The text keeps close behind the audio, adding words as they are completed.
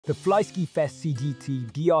The Flysky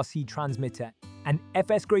FS-GT3B transmitter and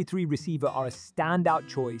FS-GR3E receiver are a standout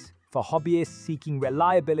choice for hobbyists seeking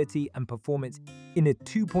reliability and performance in a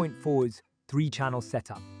 2.4's 3-channel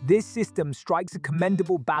setup. This system strikes a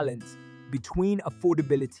commendable balance between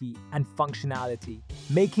affordability and functionality,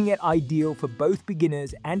 making it ideal for both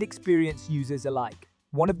beginners and experienced users alike.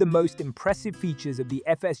 One of the most impressive features of the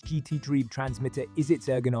FS-GT3B transmitter is its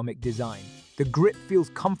ergonomic design. The grip feels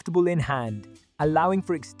comfortable in hand, allowing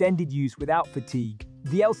for extended use without fatigue.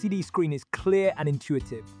 The LCD screen is clear and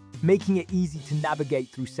intuitive, making it easy to navigate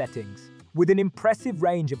through settings. With an impressive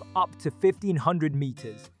range of up to 1,500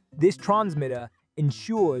 meters, this transmitter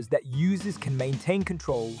ensures that users can maintain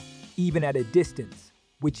control even at a distance,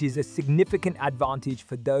 which is a significant advantage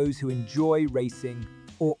for those who enjoy racing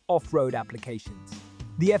or off-road applications.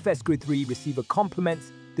 The FS-GR3E receiver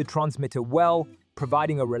complements the transmitter well,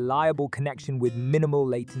 providing a reliable connection with minimal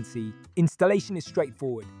latency. Installation is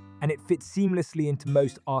straightforward, and it fits seamlessly into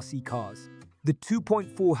most RC cars. The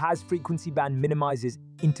 2.4 Hz frequency band minimizes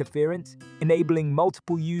interference, enabling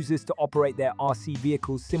multiple users to operate their RC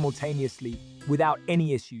vehicles simultaneously without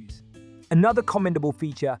any issues. Another commendable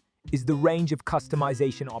feature is the range of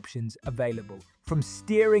customization options available. From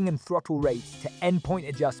steering and throttle rates to endpoint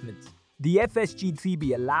adjustments, the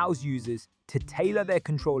FS-GR3B allows users to tailor their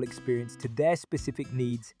control experience to their specific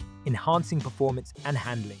needs, enhancing performance and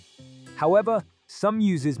handling. However, some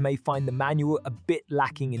users may find the manual a bit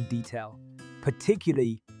lacking in detail,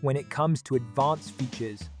 particularly when it comes to advanced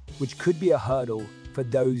features, which could be a hurdle for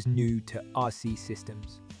those new to RC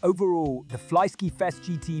systems. Overall, the Flysky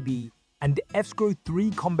FS-GT3B and the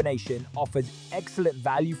FS-GR3E combination offers excellent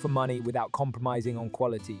value for money without compromising on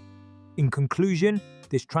quality. In conclusion,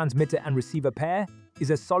 this transmitter and receiver pair is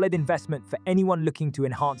a solid investment for anyone looking to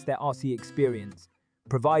enhance their RC experience,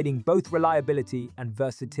 providing both reliability and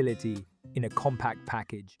versatility in a compact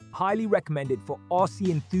package. Highly recommended for RC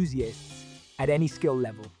enthusiasts at any skill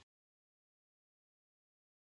level.